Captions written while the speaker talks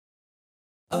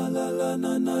Do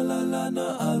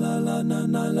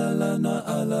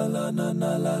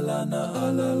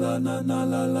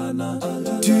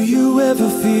you ever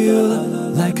feel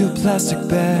like a plastic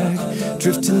bag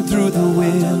drifting through the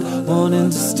wind, wanting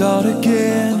to start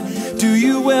again? Do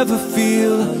you ever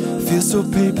feel so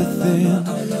paper thin,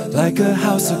 like a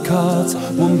house of cards,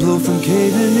 one blow from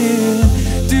caving in?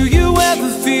 Do you ever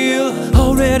feel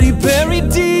already buried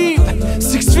deep,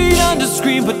 6 feet under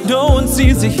screen, but no one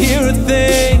seems to hear a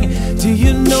thing? Do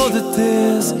you know that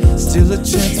there's still a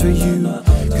chance for you?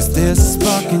 'Cause there's a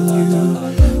spark in you.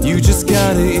 You just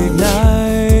gotta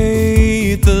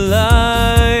ignite the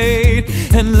light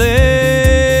and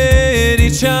let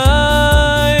it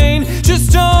shine.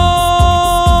 Just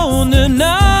own the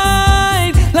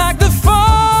night like the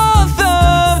 4th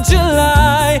of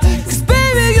July. 'Cause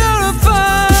baby, you're a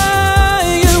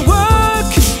firework.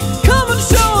 Come and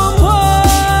show 'em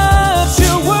what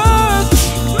you're worth.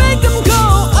 Make them go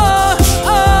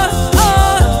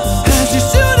as you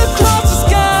shoot across the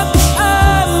sky.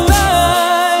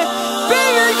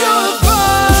 Baby, you're a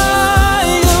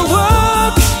firework.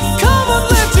 Come on,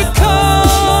 let your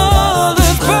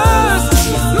colors burst.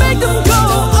 Make them go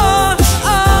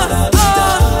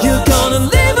you're gonna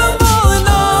leave them all in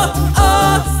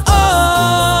awe.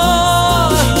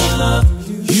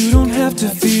 You don't have to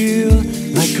feel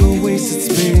like a wasted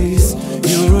space.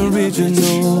 You're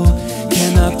original,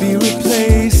 cannot be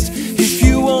replaced. If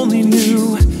you only knew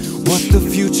what the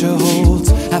future holds.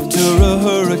 After a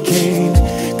hurricane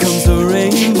comes a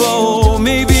rainbow.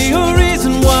 Maybe a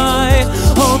reason why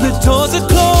all the doors are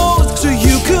closed, so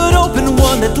you could open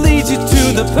one that leads you to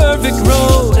the perfect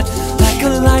road. Like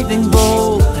a lightning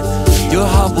bolt, your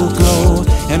heart will glow,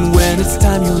 and when it's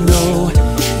time you'll know.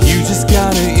 You just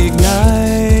gotta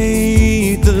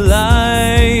ignite the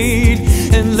light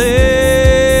and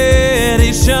let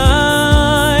it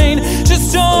shine.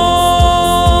 Just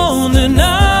own the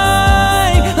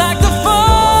night like the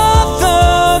 4th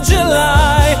of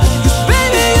July. 'Cause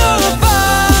baby, you're a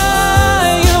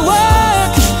firework.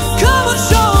 Come on,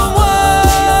 show 'em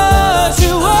what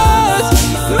you're worth.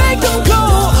 Make them go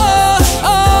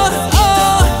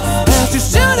as you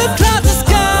shoot across the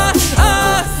sky.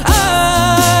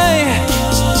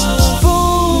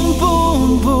 Boom, boom,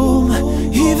 boom,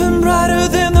 even brighter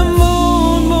than the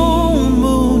moon, moon,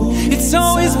 moon. It's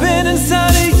always been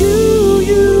inside of you,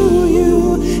 you, you,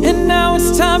 and now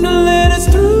it's time to let us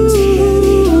through.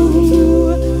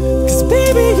 'Cause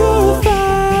baby, you're a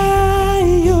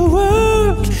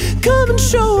firework. Come and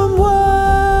show 'em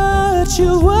what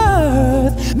you're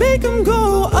worth. Make 'em go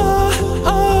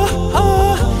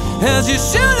as you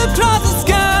shoot across